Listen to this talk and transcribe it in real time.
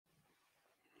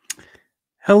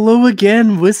Hello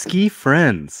again, whiskey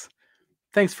friends.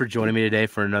 Thanks for joining me today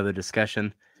for another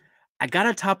discussion. I got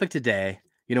a topic today.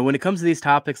 When it comes to these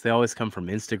topics, they always come from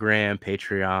Instagram,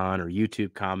 Patreon, or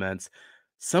YouTube comments,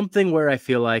 something where I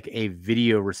feel like a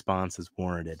video response is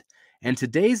warranted. And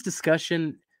today's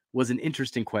discussion was an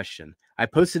interesting question. I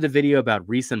posted a video about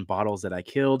recent bottles that I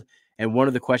killed, and one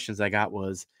of the questions I got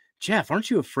was, Jeff,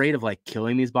 aren't you afraid of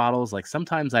killing these bottles? Like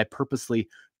sometimes I purposely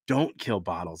don't kill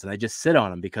bottles and I just sit on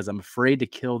them because I'm afraid to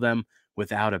kill them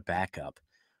without a backup,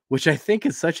 which I think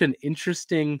is such an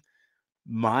interesting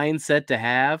mindset to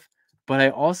have, but I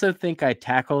also think I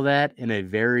tackle that in a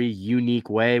very unique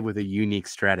way with a unique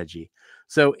strategy.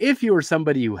 So if you are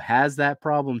somebody who has that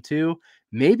problem too,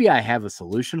 maybe I have a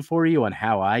solution for you on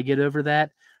how I get over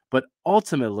that. But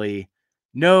ultimately,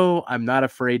 no, I'm not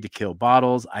afraid to kill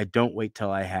bottles. I don't wait till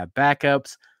I have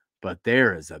backups, but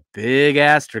there is a big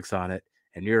asterisk on it,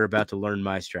 and you're about to learn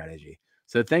my strategy.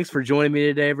 So thanks for joining me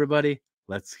today, everybody.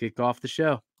 Let's kick off the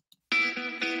show.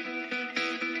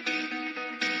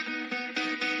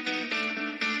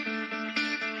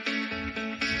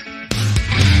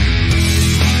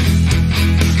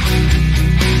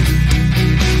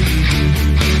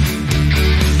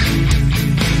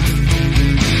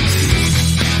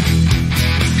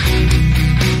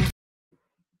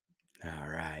 All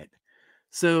right.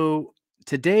 So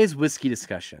today's whiskey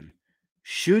discussion.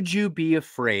 Should you be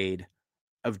afraid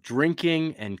of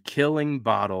drinking and killing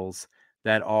bottles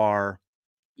that are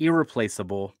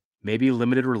irreplaceable, maybe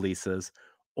limited releases,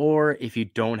 or if you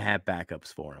don't have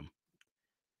backups for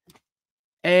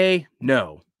them?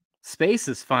 No. Space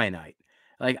is finite.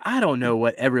 I don't know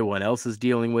what everyone else is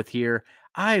dealing with here.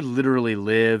 I literally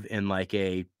live in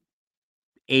a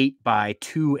 8 by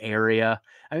 2 area.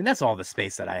 I mean, that's all the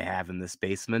space that I have in this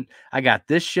basement. I got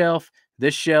this shelf,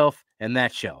 and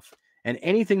that shelf. And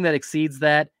anything that exceeds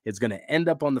that is going to end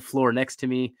up on the floor next to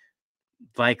me,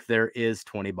 like there is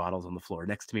 20 bottles on the floor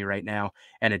next to me right now.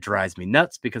 And it drives me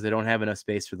nuts because I don't have enough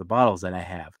space for the bottles that I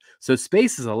have. So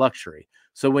space is a luxury.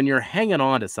 So when you're hanging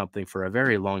on to something for a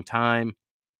very long time,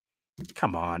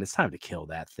 come on, it's time to kill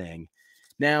that thing.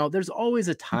 Now, there's always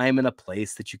a time and a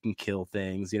place that you can kill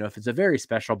things. If it's a very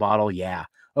special bottle, yeah,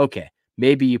 okay.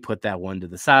 Maybe you put that one to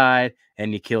the side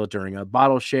and you kill it during a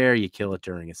bottle share, you kill it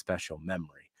during a special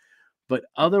memory. But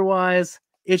otherwise,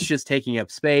 it's just taking up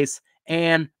space,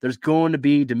 and there's going to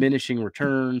be diminishing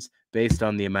returns based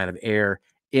on the amount of air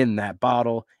in that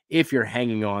bottle if you're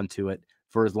hanging on to it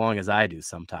for as long as I do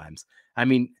sometimes. I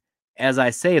mean, as I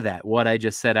say that, what I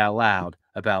just said out loud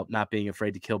about not being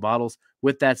afraid to kill bottles,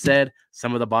 with that said,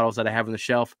 some of the bottles that I have on the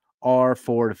shelf are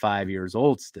 4 to 5 years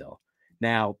old still.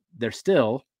 Now, they're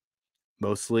still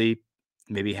mostly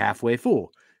maybe halfway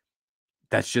full.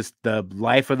 That's just the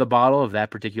life of the bottle, of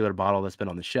that particular bottle that's been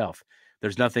on the shelf.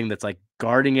 There's nothing that's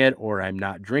guarding it, or I'm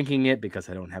not drinking it because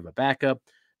I don't have a backup.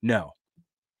 No.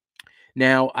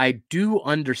 Now, I do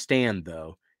understand,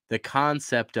 though, the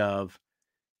concept of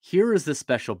here is this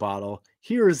special bottle,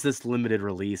 here is this limited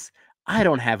release. I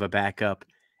don't have a backup,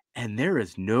 and there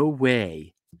is no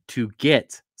way to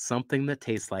get something that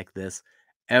tastes like this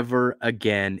ever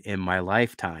again in my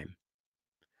lifetime.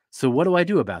 So what do I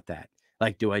do about that?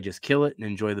 Do I just kill it and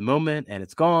enjoy the moment and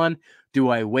it's gone? Do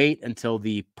I wait until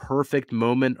the perfect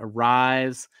moment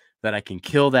arrives that I can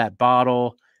kill that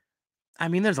bottle? I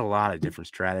mean, there's a lot of different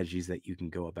strategies that you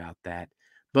can go about that.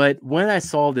 But when I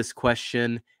saw this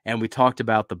question and we talked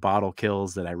about the bottle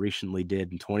kills that I recently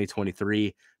did in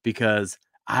 2023, because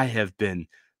I have been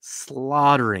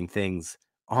slaughtering things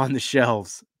on the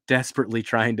shelves, desperately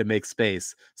trying to make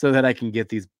space so that I can get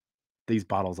these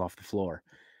bottles off the floor.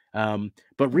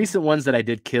 But recent ones that I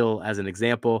did kill, as an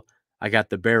example, I got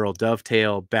the Barrel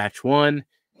Dovetail Batch 1,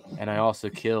 and I also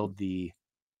killed the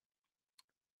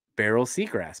Barrel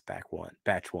Seagrass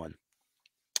Batch 1.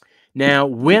 Now,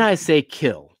 when I say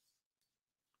kill,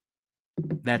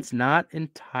 that's not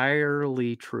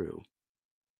entirely true.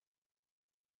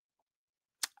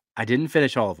 I didn't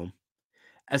finish all of them.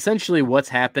 Essentially, what's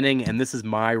happening, and this is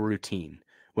my routine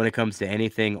when it comes to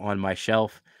anything on my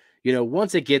shelf,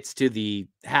 once it gets to the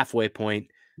halfway point,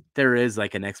 there is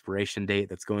an expiration date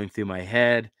that's going through my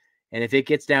head. And if it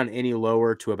gets down any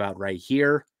lower to about right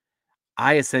here,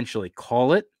 I essentially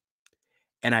call it,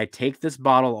 and I take this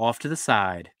bottle off to the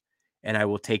side, and I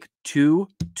will take two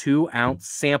 2-ounce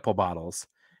sample bottles,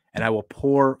 and I will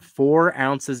pour 4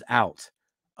 ounces out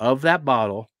of that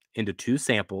bottle into 2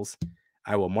 samples.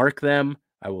 I will mark them,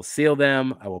 I will seal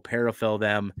them, I will parafill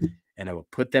them, and I will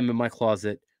put them in my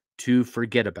closet to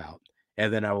forget about.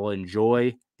 And then I will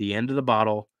enjoy the end of the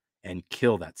bottle and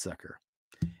kill that sucker.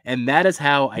 And that is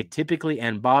how I typically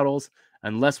end bottles,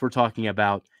 unless we're talking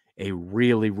about a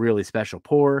really, really special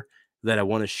pour that I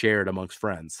want to share it amongst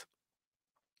friends.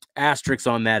 Asterisks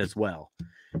on that as well,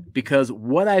 because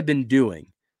what I've been doing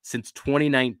since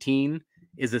 2019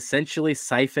 is essentially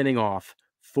siphoning off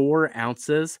 4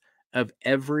 ounces of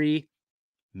every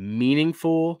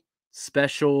meaningful,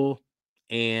 special,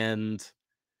 and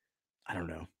I don't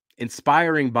know,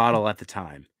 inspiring bottle at the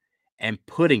time and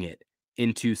putting it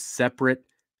into separate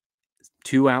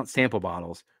 2 ounce sample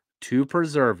bottles to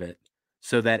preserve it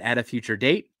so that at a future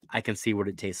date, I can see what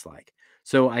it tastes like.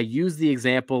 So I use the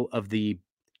example of the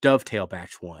Dovetail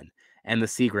batch one and the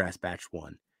Seagrass batch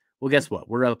one. Well, guess what?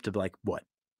 We're up to like what?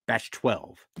 Batch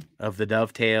 12 of the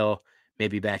Dovetail,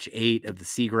 maybe batch 8 of the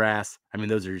Seagrass. I mean,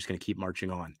 those are just going to keep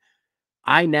marching on.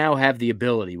 I now have the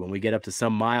ability when we get up to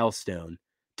some milestone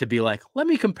to be like, let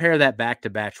me compare that back to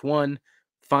batch one,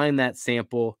 find that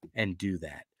sample, and do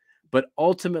that. But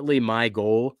ultimately, my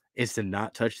goal is to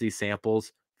not touch these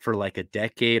samples for like a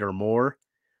decade or more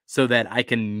so that I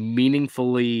can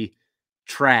meaningfully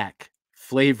track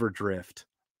flavor drift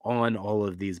on all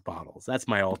of these bottles. That's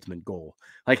my ultimate goal.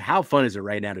 Like, how fun is it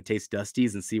right now to taste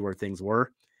Dusties and see where things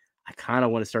were? I kind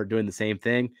of want to start doing the same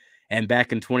thing. And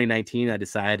back in 2019, I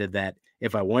decided that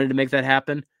if I wanted to make that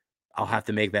happen, I'll have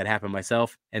to make that happen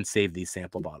myself and save these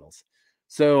sample bottles.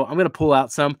 So I'm going to pull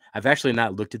out some. I've actually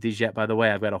not looked at these yet, by the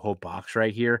way. I've got a whole box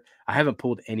right here. I haven't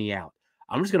pulled any out.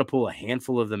 I'm just going to pull a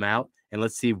handful of them out and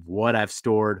let's see what I've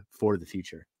stored for the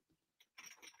future.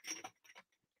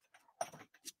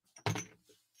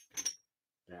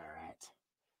 All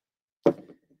right.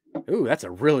 Ooh, that's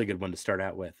a really good one to start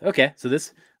out with. Okay, so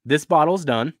this bottle's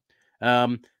done.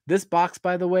 This box,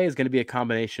 by the way, is going to be a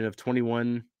combination of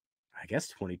 21, I guess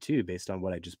 22, based on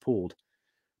what I just pulled.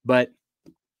 But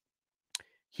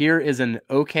here is an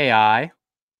OKI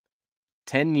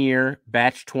 10-year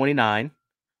batch 29.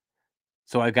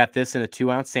 So I've got this in a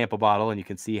 2-ounce sample bottle, and you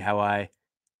can see how I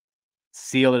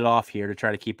sealed it off here to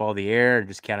try to keep all the air and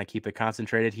just kind of keep it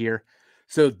concentrated here.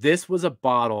 So this was a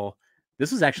bottle.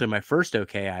 This was actually my first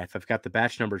OKI, if I've got the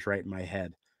batch numbers right in my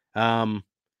head.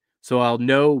 So I'll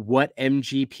know what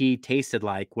MGP tasted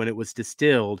like when it was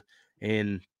distilled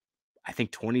in, I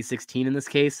think, 2016 in this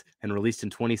case, and released in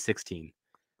 2016.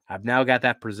 I've now got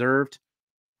that preserved.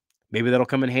 Maybe that'll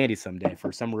come in handy someday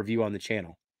for some review on the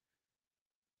channel.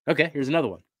 Okay, here's another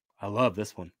one. I love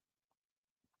this one.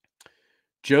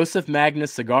 Joseph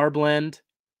Magnus Cigar Blend,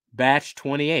 batch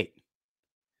 28.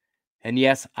 And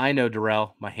yes, I know,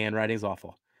 Darrell, my handwriting's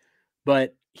awful.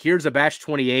 But here's a batch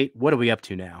 28. What are we up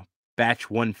to now?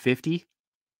 Batch 150?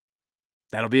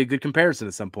 That'll be a good comparison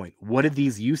at some point. What did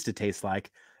these used to taste like,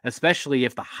 especially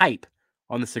if the hype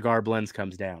on the cigar blends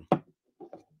comes down?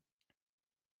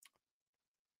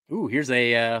 Ooh, here's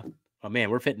a, oh man,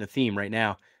 we're fitting a theme right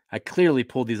now. I clearly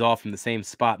pulled these all from the same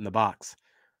spot in the box.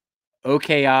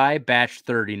 OKI batch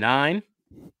 39.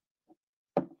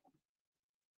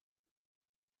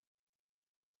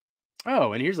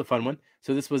 Oh, and here's a fun one.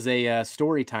 So this was a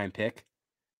story time pick.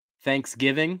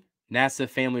 Thanksgiving, NASA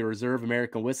Family Reserve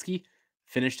American Whiskey,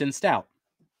 finished in stout.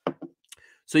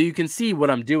 So you can see what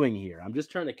I'm doing here. I'm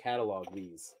just trying to catalog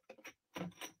these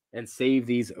and save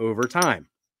these over time.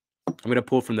 I'm going to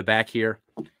pull from the back here.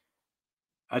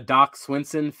 A Doc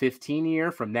Swinson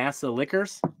 15-year from NASA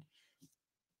Liquors.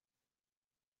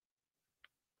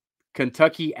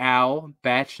 Kentucky Owl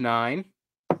batch 9.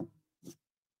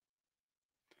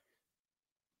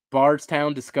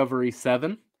 Bardstown Discovery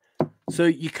 7. So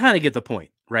you kind of get the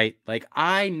point, right? Like,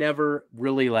 I never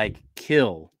really like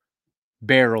kill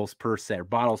barrels per se or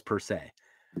bottles per se.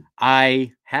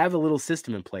 I have a little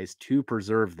system in place to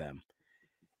preserve them.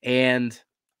 And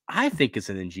I think it's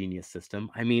an ingenious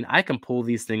system. I mean, I can pull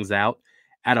these things out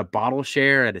at a bottle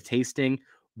share, at a tasting,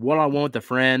 one-on-one with a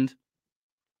friend.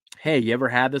 Hey, you ever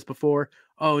had this before?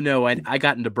 Oh, no, I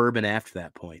got into bourbon after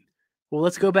that point. Well,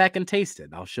 let's go back and taste it.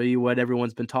 I'll show you what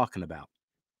everyone's been talking about.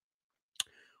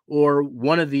 Or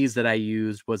one of these that I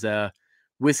used was a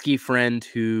whiskey friend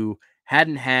who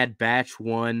hadn't had batch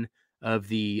 1 of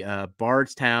the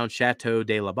Bardstown Chateau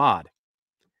de la Bade.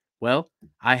 Well,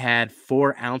 I had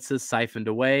 4 ounces siphoned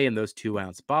away in those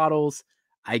 2-ounce bottles.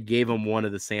 I gave him one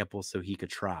of the samples so he could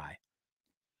try.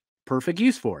 Perfect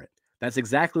use for it. That's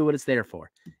exactly what it's there for.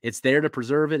 It's there to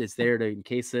preserve it. It's there to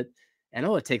encase it. And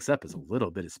all it takes up is a little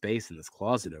bit of space in this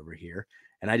closet over here.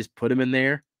 And I just put them in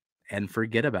there and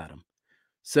forget about them.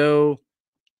 So,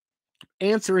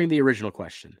 answering the original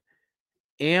question,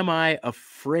 am I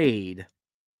afraid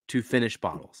to finish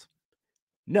bottles?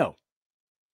 No,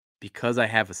 because I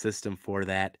have a system for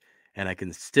that, and I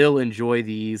can still enjoy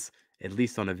these, at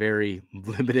least on a very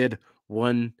limited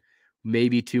 1,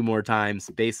 maybe 2 more times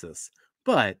basis.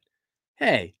 But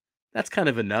hey, That's kind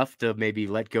of enough to maybe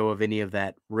let go of any of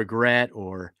that regret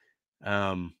or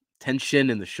tension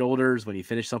in the shoulders when you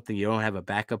finish something you don't have a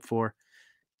backup for.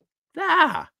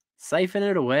 Ah, siphon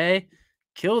it away,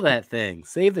 kill that thing,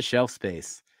 save the shelf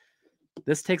space.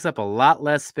 This takes up a lot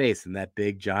less space than that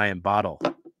big giant bottle.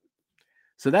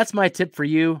 So that's my tip for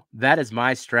you. That is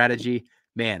my strategy.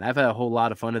 Man, I've had a whole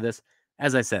lot of fun with this.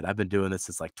 As I said, I've been doing this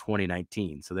since like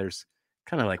 2019. So there's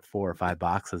kind of like 4 or 5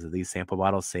 boxes of these sample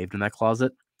bottles saved in that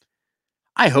closet.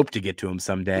 I hope to get to them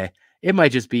someday. It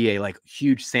might just be a like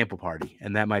huge sample party,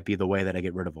 and that might be the way that I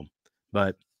get rid of them.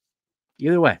 But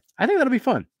either way, I think that'll be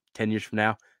fun. 10 years from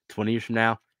now, 20 years from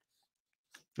now,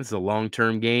 this is a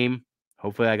long-term game.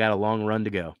 Hopefully I got a long run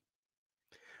to go.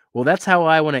 Well, that's how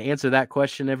I want to answer that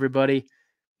question, everybody.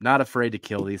 Not afraid to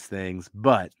kill these things,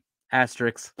 but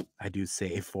asterisk, I do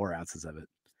save 4 ounces of it.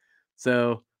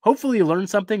 So hopefully you learned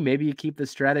something. Maybe you keep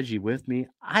this strategy with me.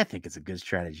 I think it's a good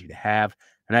strategy to have,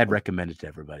 and I'd recommend it to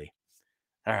everybody.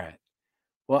 All right.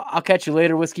 Well, I'll catch you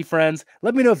later, whiskey friends.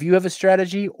 Let me know if you have a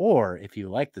strategy or if you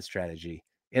like the strategy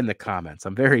in the comments.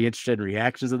 I'm very interested in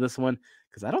reactions of this one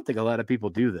because I don't think a lot of people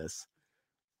do this.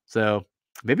 So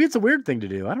maybe it's a weird thing to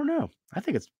do. I don't know. I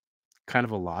think it's kind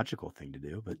of a logical thing to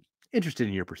do, but interested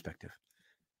in your perspective.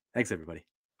 Thanks, everybody.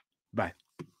 Bye.